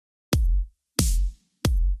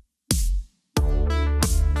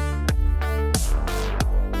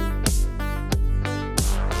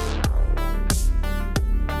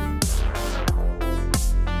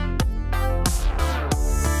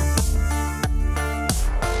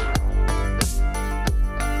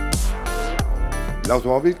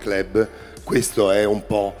l'Automobile Club questo è un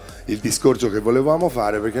po' il discorso che volevamo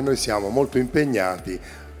fare, perché noi siamo molto impegnati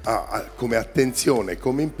come attenzione,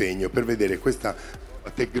 come impegno per vedere questa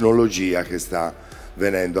tecnologia che sta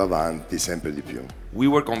venendo avanti sempre di più. We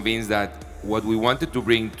were convinced that what we wanted to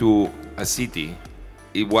bring to a city,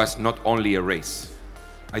 it was not only a race.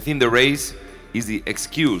 I think the race is the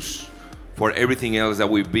excuse for everything else that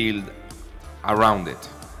we build around it.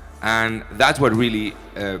 And that's what really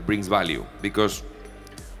brings value, because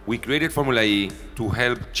we created Formula E to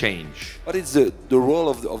help change. But it's the role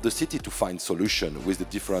of the city to find solution with the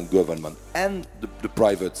different government and the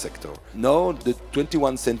private sector. Now, the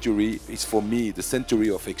 21st century is for me the century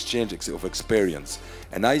of exchange, of experience.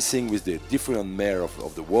 And I think with the different mayor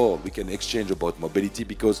of the world, we can exchange about mobility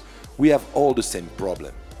because we have all the same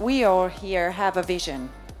problem. We all here have a vision.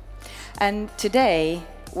 And today,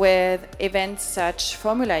 with events such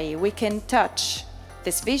Formula E, we can touch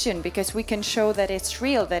this vision because we can show that it's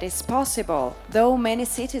real, that it's possible. Though many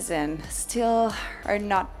citizens still are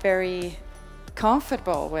not very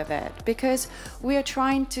comfortable with it, because we are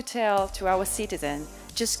trying to tell to our citizens,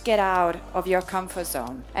 just get out of your comfort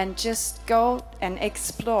zone and just go and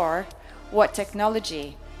explore what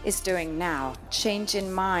technology is doing now,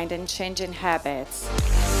 changing mind and changing habits.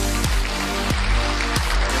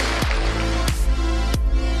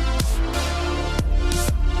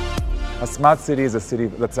 A smart city is a city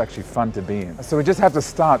that's actually fun to be in. So we just have to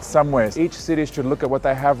start somewhere. Each city should look at what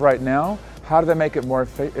they have right now. How do they make it more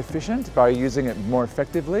efficient by using it more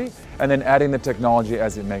effectively, and then adding the technology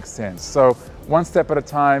as it makes sense. So one step at a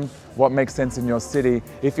time, what makes sense in your city.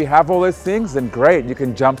 If you have all those things, then great, you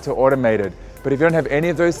can jump to automated. But if you don't have any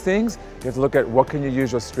of those things, you have to look at what can you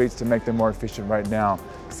use your streets to make them more efficient right now.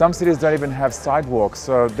 Some cities don't even have sidewalks,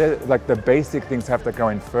 so like the basic things have to go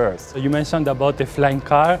in first. You mentioned about the flying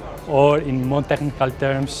car, or in more technical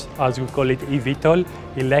terms, as we call it, eVTOL,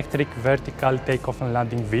 electric vertical takeoff and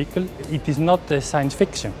landing vehicle. It is not a science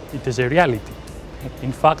fiction, it is a reality.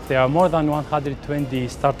 In fact, there are more than 120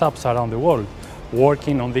 startups around the world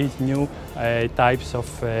working on these new types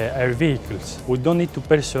of air vehicles. We don't need to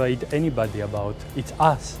persuade anybody about it. It's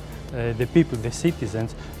us, the people, the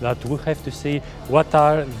citizens, that we have to see what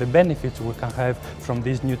are the benefits we can have from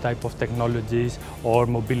these new type of technologies or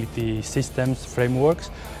mobility systems, frameworks,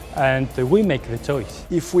 and we make the choice.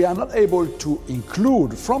 If we are not able to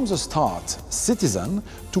include from the start citizens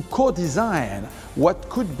to co-design what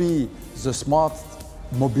could be the smart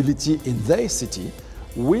mobility in their city,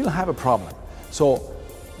 we'll have a problem. So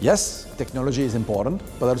yes, technology is important,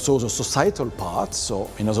 but also the societal part, so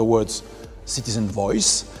in other words, citizen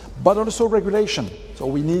voice, but also regulation. So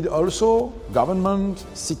we need also government,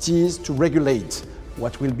 cities to regulate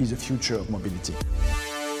what will be the future of mobility.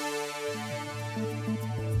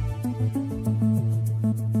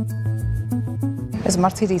 A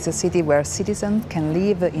smart city is a city where citizens can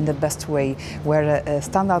live in the best way, where a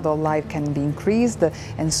standard of life can be increased,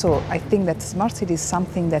 and so I think that smart city is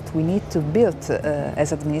something that we need to build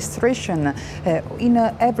as administration in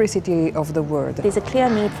every city of the world. There's a clear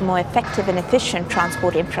need for more effective and efficient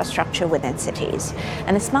transport infrastructure within cities,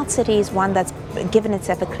 and a smart city is one that's given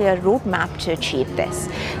itself a clear roadmap to achieve this,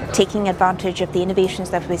 taking advantage of the innovations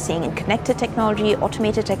that we're seeing in connected technology,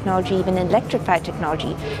 automated technology, even electrified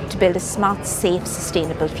technology, to build a smart, safe,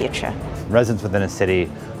 sustainable future. Residents within a city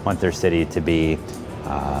want their city to be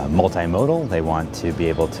multimodal. They want to be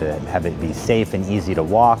able to have it be safe and easy to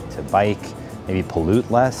walk, to bike, maybe pollute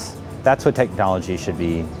less. That's what technology should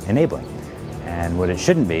be enabling. And what it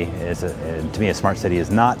shouldn't be is, to me, a smart city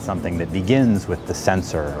is not something that begins with the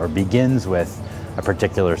sensor or begins with a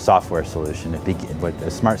particular software solution. What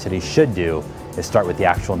a smart city should do is start with the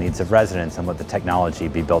actual needs of residents and let the technology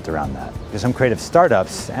be built around that. Because some creative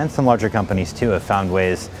startups and some larger companies too have found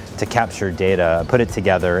ways to capture data, put it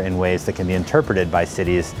together in ways that can be interpreted by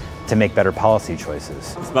cities to make better policy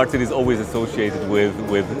choices. Smart city is always associated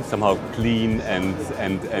with somehow clean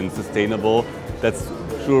and sustainable. That's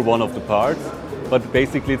sure one of the parts. But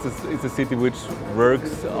basically it's a city which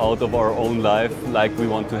works out of our own life like we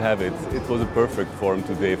want to have it. It was a perfect forum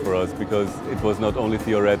today for us because it was not only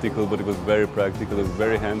theoretical, but it was very practical, it was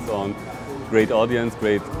very hands-on. Great audience,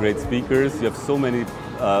 great speakers. You have so many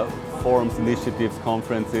forums, initiatives,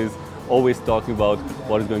 conferences, always talking about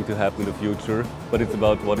what is going to happen in the future, but it's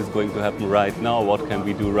about what is going to happen right now, what can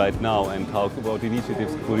we do right now, and how about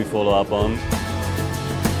initiatives could we follow up on.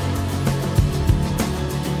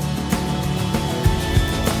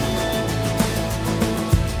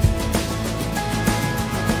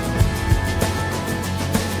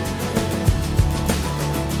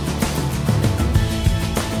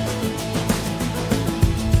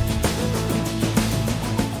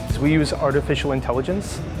 we use artificial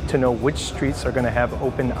intelligence to know which streets are going to have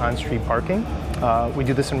open on-street parking. We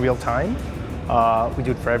do this in real time. We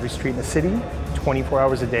do it for every street in the city, 24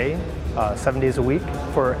 hours a day, 7 days a week,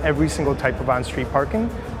 for every single type of on-street parking,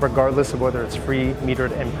 regardless of whether it's free,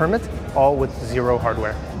 metered, and permit, all with zero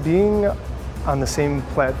hardware. Being on the same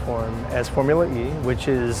platform as Formula E, which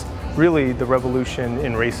is really the revolution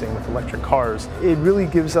in racing with electric cars, it really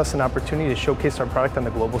gives us an opportunity to showcase our product on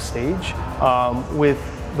the global stage with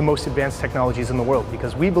the most advanced technologies in the world,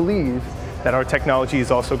 because we believe that our technology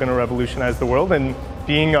is also going to revolutionize the world, and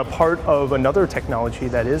being a part of another technology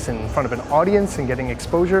that is in front of an audience and getting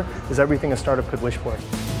exposure is everything a startup could wish for.